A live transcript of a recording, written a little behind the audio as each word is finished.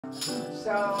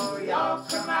So y'all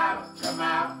come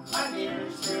out, my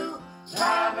dears, to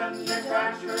Lavender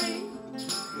Country.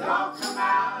 Y'all come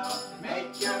out,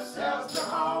 make yourselves at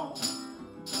home.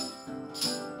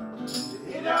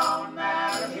 It don't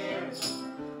matter here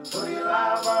who you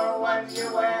love or what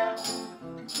you wear.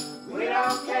 We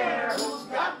don't care who's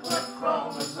got what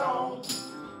chromosome.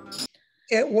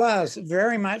 It was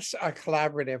very much a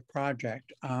collaborative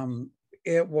project.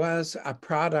 It was a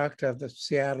product of the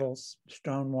Seattle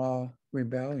Stonewall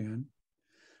Rebellion.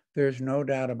 There's no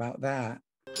doubt about that.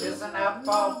 Listen up,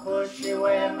 all pushy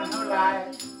women who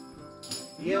like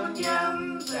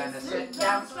unions and a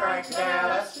sit-down strike. There,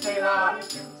 let's stay long,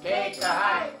 take a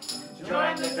hike,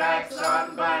 join the dykes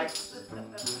on bikes.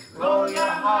 Roll your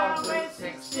hog with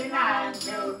 69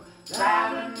 to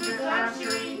Lavender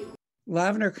Country.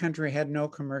 Lavender Country had no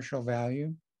commercial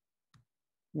value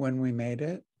when we made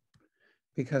it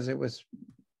because it was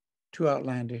too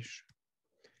outlandish.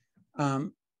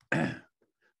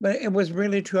 But it was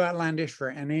really too outlandish for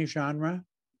any genre.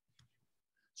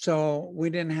 So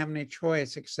we didn't have any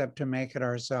choice except to make it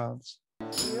ourselves.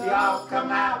 Y'all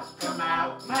come out,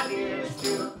 my dears,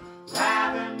 to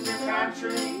Lavender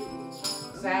Country.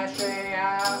 Sashay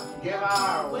out, give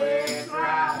our way a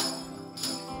try.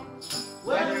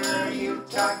 Whether you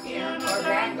tuck in or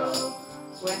dangle,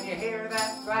 when you hear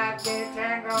that 5-day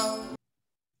tango.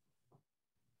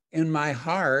 In my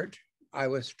heart, I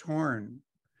was torn.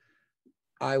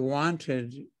 I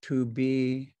wanted to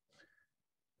be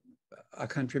a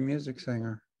country music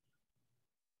singer,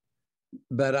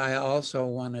 but I also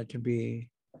wanted to be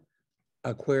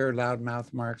a queer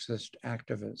loudmouth Marxist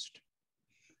activist.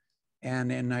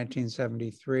 And in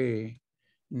 1973,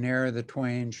 ne'er the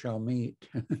twain shall meet.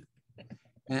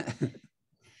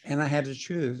 And I had to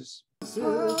choose.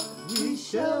 So we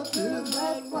sheltered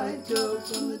that white dove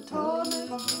from the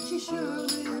torment she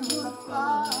surely would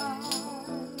fly.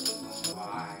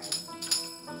 Why?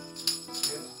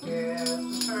 This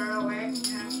gives her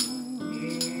awakening.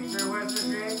 Eager was the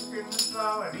drinking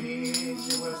slow, and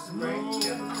eager was the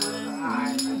breaking of the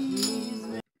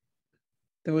ice.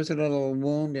 There was a little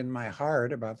wound in my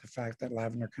heart about the fact that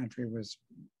Lavender Country was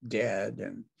dead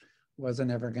and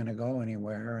wasn't ever going to go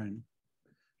anywhere, and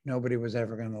nobody was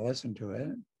ever going to listen to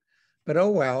it. But oh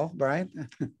well, right?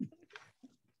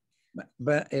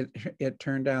 But it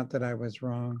turned out that I was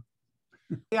wrong.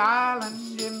 The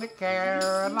island in the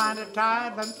Carolina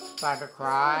tideland, find a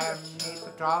cry beneath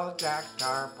the tall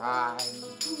jackdaw pine.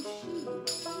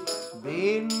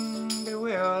 Being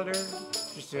bewildered,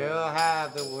 she still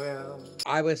had the will.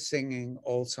 I was singing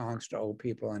old songs to old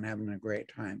people and having a great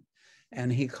time. And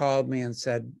he called me and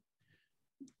said,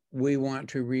 we want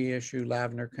to reissue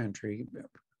Lavender Country.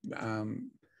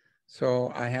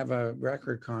 So I have a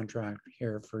record contract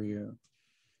here for you.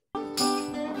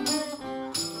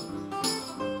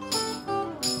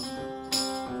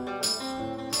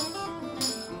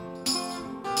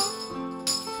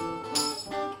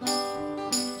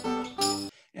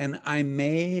 And I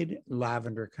made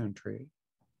Lavender Country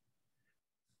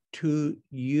to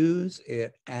use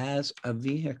it as a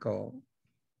vehicle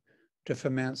to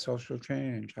foment social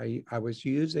change. I was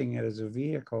using it as a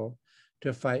vehicle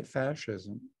to fight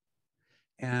fascism.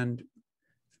 And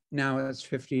now it's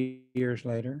 50 years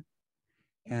later,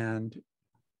 and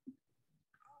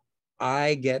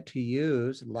I get to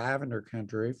use Lavender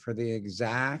Country for the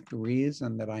exact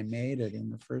reason that I made it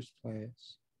in the first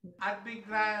place. I'd be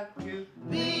glad to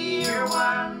be your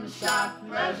one-shot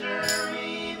pleasure,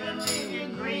 even leave you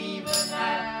grieving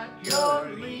at your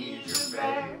leisure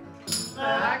bed.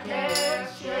 But I can't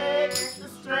shake the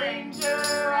stranger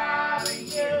out of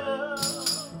you.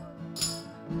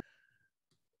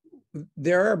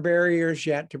 There are barriers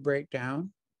yet to break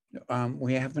down.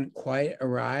 We haven't quite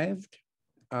arrived.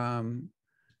 The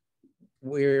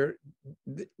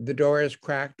door is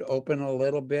cracked open a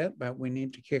little bit, but we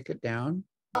need to kick it down.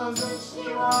 She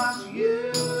wants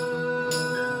you.